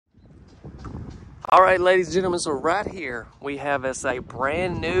All right, ladies and gentlemen, so right here we have us a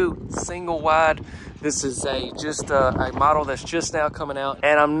brand new single wide. This is just a model that's just now coming out,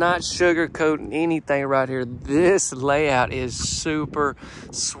 and I'm not sugarcoating anything right here. This layout is super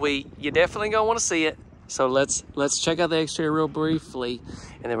sweet. You definitely gonna want to see it. So let's check out the exterior real briefly,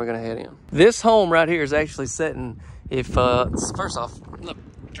 and then we're gonna head in. This home right here is actually sitting, if first off, look,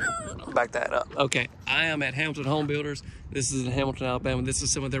 back that up. Okay, I am at Hamilton Homebuilders. This is in Hamilton, Alabama. This is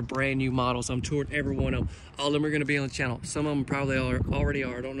some of their brand new models. I'm touring every one of them. All of them are going to be on the channel. Some of them probably already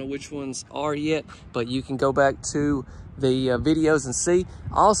are. I don't know which ones are yet, but you can go back to the videos and see.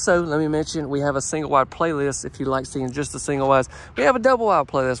 Also, let me mention, we have a single wide playlist if you like seeing just the single wides. We have a double wide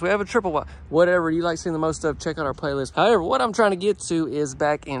playlist. We have a triple wide. Whatever you like seeing the most of, check out our playlist. However, what I'm trying to get to is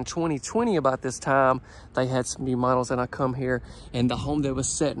back in 2020 about this time, they had some new models, and I come here, and the home that was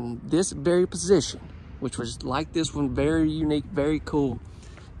set in this very position, which was like this one, very unique, very cool,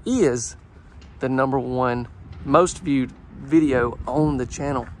 is the #1 most viewed video on the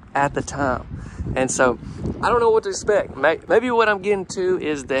channel at the time. And so I don't know what to expect. Maybe what I'm getting to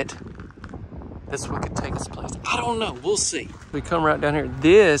is that this one could take its place. I don't know, we'll see. We come right down here.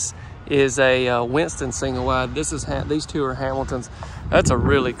 This is a Winston single wide. These two are Hamiltons. That's a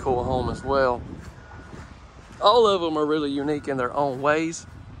really cool home as well. All of them are really unique in their own ways.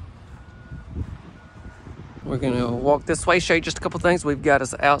 We're gonna walk this way, show you just a couple things. We've got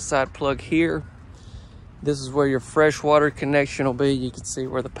this outside plug here. This is where your fresh water connection will be. You can see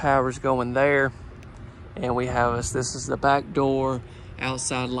where the power is going there. And we have this is the back door,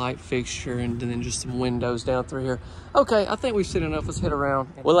 outside light fixture, and then just some windows down through here. Okay, I think we've seen enough. Let's head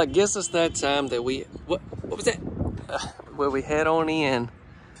around. Well, I guess it's that time that what was that? Where we head on in.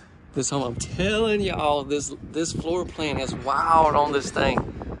 This home, I'm telling y'all, this floor plan is wild on this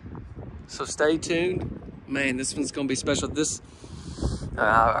thing. So stay tuned. Man, this one's gonna be special. All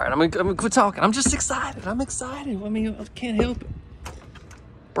right, I'm gonna quit talking. I'm just excited. I'm excited. I mean, I can't help it.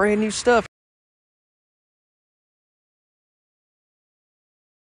 Brand new stuff.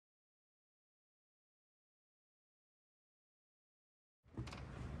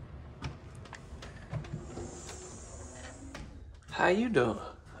 How you doing?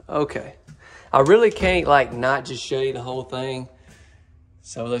 Okay. I really can't not just show you the whole thing.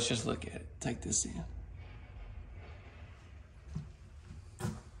 So let's just look at it. Take this in.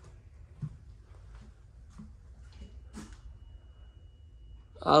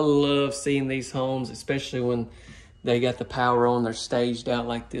 I love seeing these homes, especially when they got the power on, they're staged out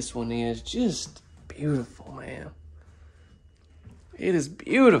like this one is. Just beautiful, man. It is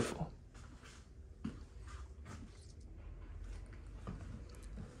beautiful.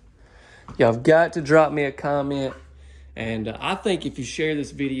 Y'all have got to drop me a comment, and I think if you share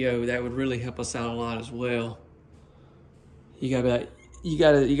this video, that would really help us out a lot as well. You gotta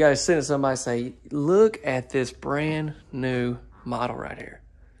send it to somebody, say, look at this brand new model right here.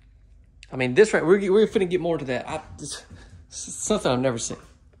 I mean, this right, we're finna get more to that. Something I've never seen.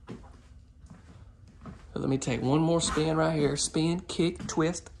 But let me take one more spin right here. Spin, kick,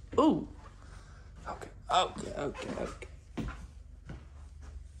 twist. Ooh. Okay.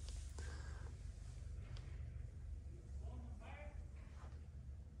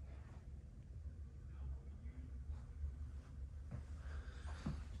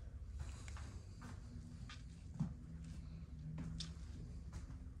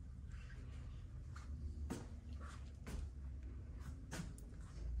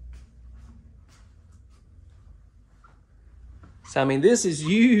 So, I mean, this is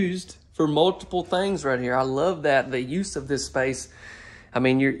used for multiple things right here. I love that, the use of this space. I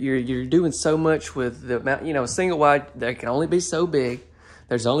mean, you're doing so much with the amount, a single wide, that can only be so big.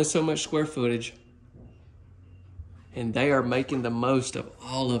 There's only so much square footage. And they are making the most of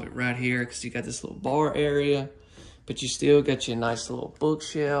all of it right here, because you got this little bar area, but you still got your nice little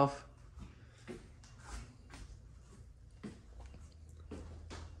bookshelf.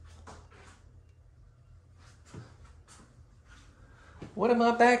 What am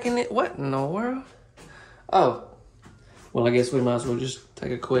I backing it? What in the world? Oh, well, I guess we might as well just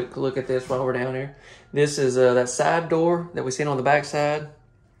take a quick look at this while we're down here. This is that side door that we seen on the back side.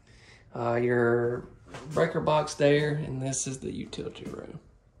 Your breaker box there, and this is the utility room.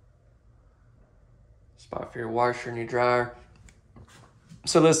 Spot for your washer and your dryer.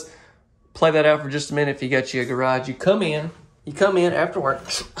 So let's play that out for just a minute. If you got you a garage, you come in after work.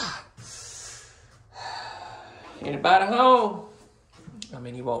 Anybody home? I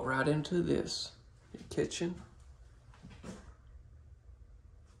mean, you walk right into this, your kitchen.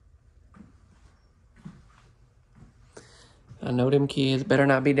 I know them kids better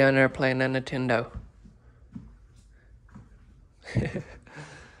not be down there playing that Nintendo.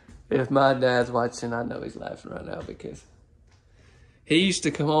 If my dad's watching, I know he's laughing right now because he used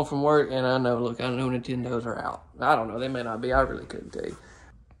to come home from work and I know Nintendos are out. I don't know, they may not be, I really couldn't tell you.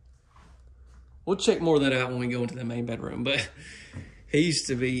 We'll check more of that out when we go into the main bedroom, but he used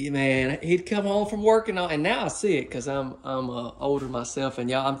to be, man, he'd come home from work and now I see it because I'm older myself, and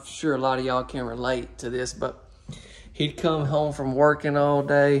y'all, I'm sure a lot of y'all can relate to this, but he'd come home from working all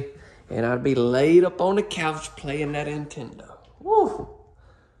day and I'd be laid up on the couch playing that Nintendo. Woo!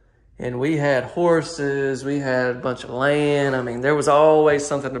 And we had horses, we had a bunch of land. I mean, there was always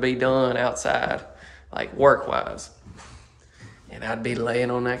something to be done outside, like work-wise. And I'd be laying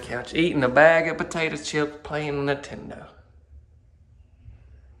on that couch, eating a bag of potato chips, playing Nintendo.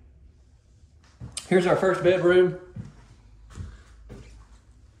 Here's our first bedroom.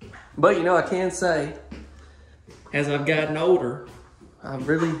 But you know, I can say, as I've gotten older, I've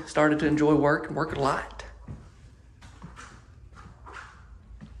really started to enjoy work and work a lot.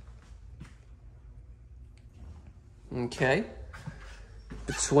 Okay.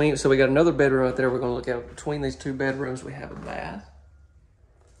 So we got another bedroom right there we're going to look at. Between these two bedrooms, we have a bath.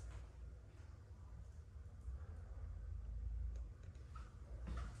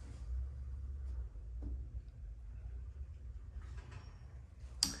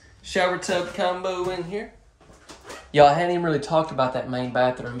 Shower tub combo in here. Y'all, I hadn't even really talked about that main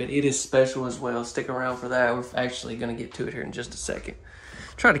bathroom, but it is special as well. Stick around for that. We're actually going to get to it here in just a second.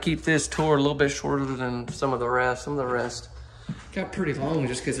 Try to keep this tour a little bit shorter than some of the rest. Some of the rest got pretty long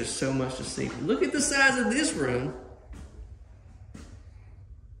just because there's so much to see. Look at the size of this room.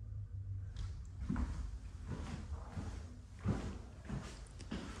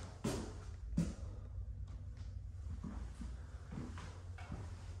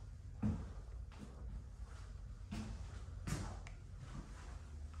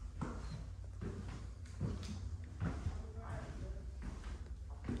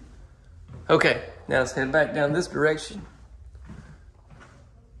 Okay, now let's head back down this direction.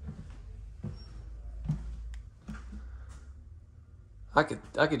 I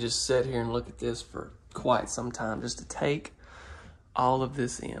could just sit here and look at this for quite some time just to take all of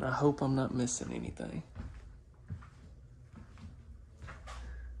this in. I hope I'm not missing anything.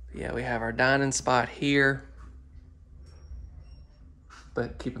 Yeah, we have our dining spot here.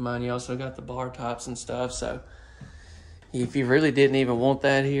 But keep in mind, you also got the bar tops and stuff, so if you really didn't even want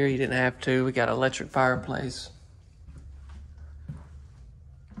that here, you didn't have to. We got an electric fireplace.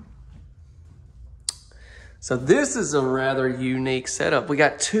 So this is a rather unique setup. We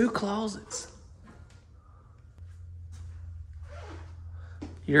got two closets.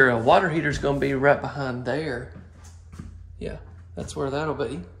 Your water heater's gonna be right behind there. Yeah, that's where that'll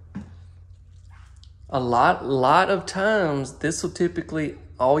be. A lot of times, this will typically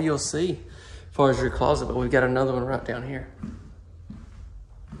all you'll see as far as your closet, but we've got another one right down here.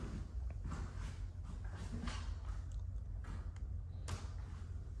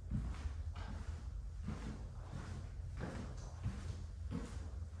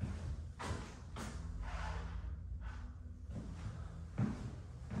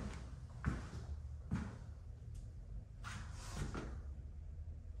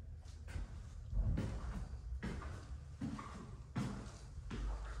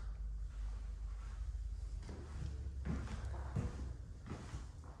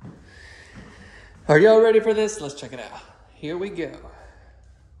 Are y'all ready for this? Let's check it out. Here we go.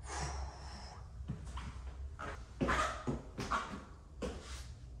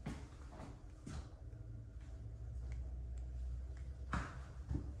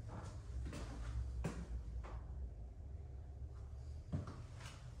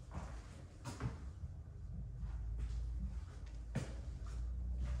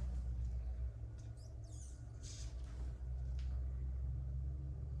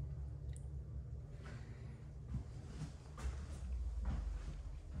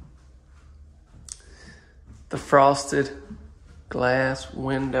 The frosted glass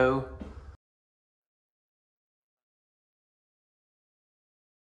window.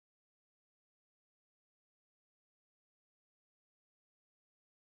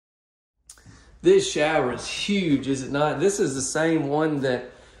 This shower is huge, is it not? This is the same one that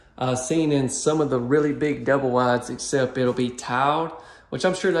I've seen in some of the really big double wides, except it'll be tiled, which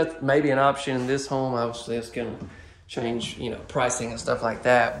I'm sure that may be an option in this home. Obviously, it's gonna change, you know, pricing and stuff like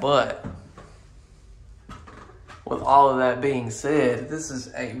that, but with all of that being said, this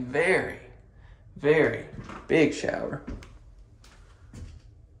is a very, very big shower.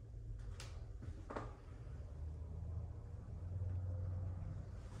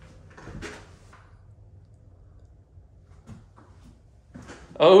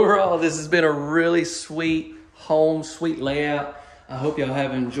 Overall, this has been a really sweet home, sweet layout. I hope y'all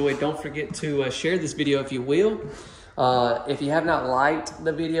have enjoyed. Don't forget to share this video if you will. If you have not liked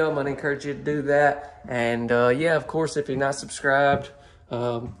the video, I'm going to encourage you to do that. And yeah, of course, if you're not subscribed,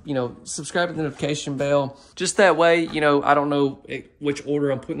 subscribe to the notification bell. Just that way, I don't know which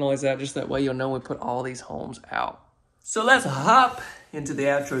order I'm putting all these out. Just that way you'll know when we put all these homes out. So let's hop into the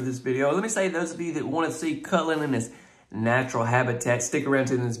outro of this video. Let me say, those of you that want to see Cutland in his natural habitat, stick around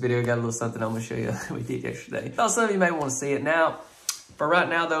to this video. I got a little something I'm going to show you that we did yesterday. Thought some of you may want to see it. Now, for right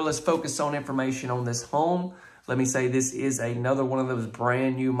now though, let's focus on information on this home. Let me say this is another one of those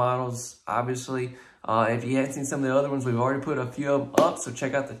brand new models, obviously. If you haven't seen some of the other ones, we've already put a few of them up, so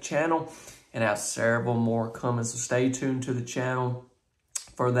check out the channel and have several more coming. So stay tuned to the channel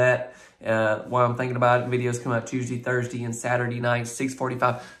for that. While I'm thinking about it, videos come out Tuesday, Thursday, and Saturday night,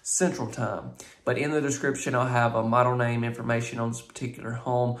 6:45 Central Time. But in the description, I'll have a model name information on this particular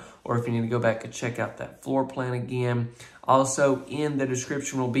home, or if you need to go back and check out that floor plan again. Also, in the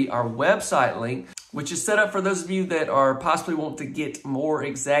description will be our website link, which is set up for those of you that are possibly want to get more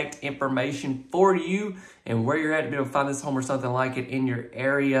exact information for you and where you're at to be able to find this home or something like it in your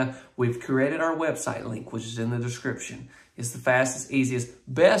area. We've created our website link, which is in the description. It's the fastest, easiest,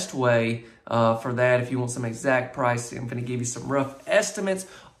 best way for that. If you want some exact pricing, I'm going to give you some rough estimates.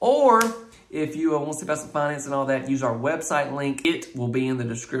 Or if you want to see about some finance and all that, use our website link. It will be in the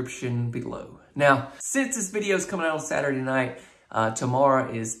description below. Now, since this video is coming out on Saturday night,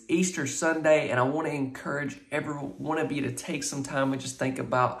 tomorrow is Easter Sunday, and I want to encourage every one of you to take some time and just think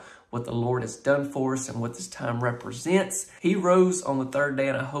about what the Lord has done for us and what this time represents. He rose on the third day,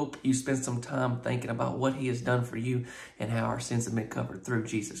 and I hope you spend some time thinking about what he has done for you and how our sins have been covered through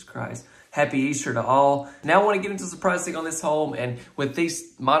Jesus Christ. Happy Easter to all. Now I want to get into some pricing on this home, and with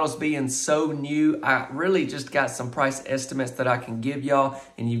these models being so new, I really just got some price estimates that I can give y'all,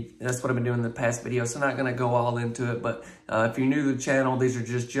 and that's what I've been doing in the past videos, so I'm not going to go all into it, but if you're new to the channel, these are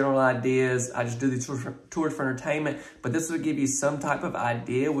just general ideas. I just do these tours for entertainment, but this will give you some type of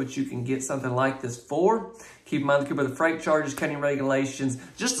idea what you can get something like this for. Keep in mind the freight charges, cutting regulations,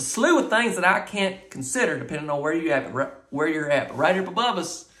 just a slew of things that I can't consider depending on where you're at. But right here above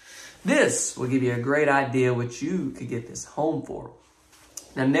us, this will give you a great idea what you could get this home for.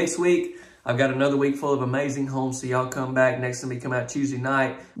 Now, next week, I've got another week full of amazing homes, so y'all come back. Next one will come out Tuesday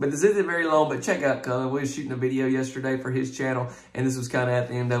night. But this isn't very long, but check out Cullen. We were shooting a video yesterday for his channel, and this was kind of at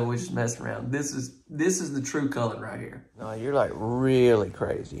the end of it. We're just messing around. This is the true Cullen right here. No, you're like really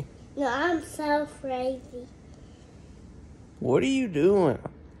crazy. No, I'm so crazy. What are you doing?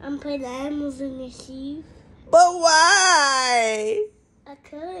 I'm putting animals in the shoe. But why? I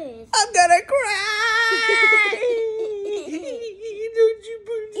could. I'm gonna cry. Don't you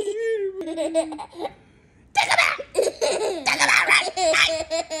put it in? Take him out. Take him out right.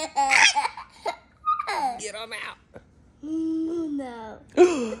 Get him out. No.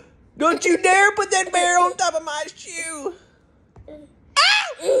 Don't you dare put that bear on top of my shoe. I'm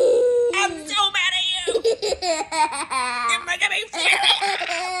so mad at you. You're making me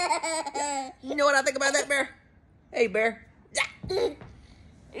furious. You know what I think about that bear? Hey, bear.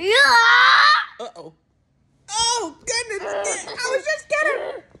 Uh-oh. Oh, goodness. I was just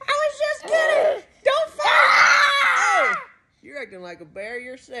kidding. Don't fight. Oh, you're acting like a bear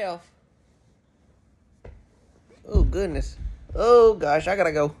yourself. Oh, goodness. Oh, gosh, I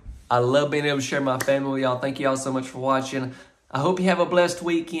gotta go. I love being able to share my family with y'all. Thank you all so much for watching. I hope you have a blessed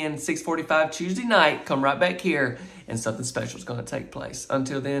weekend. 6:45 Tuesday night. Come right back here, and something special is going to take place.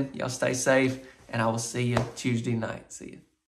 Until then, y'all stay safe, and I will see you Tuesday night. See you.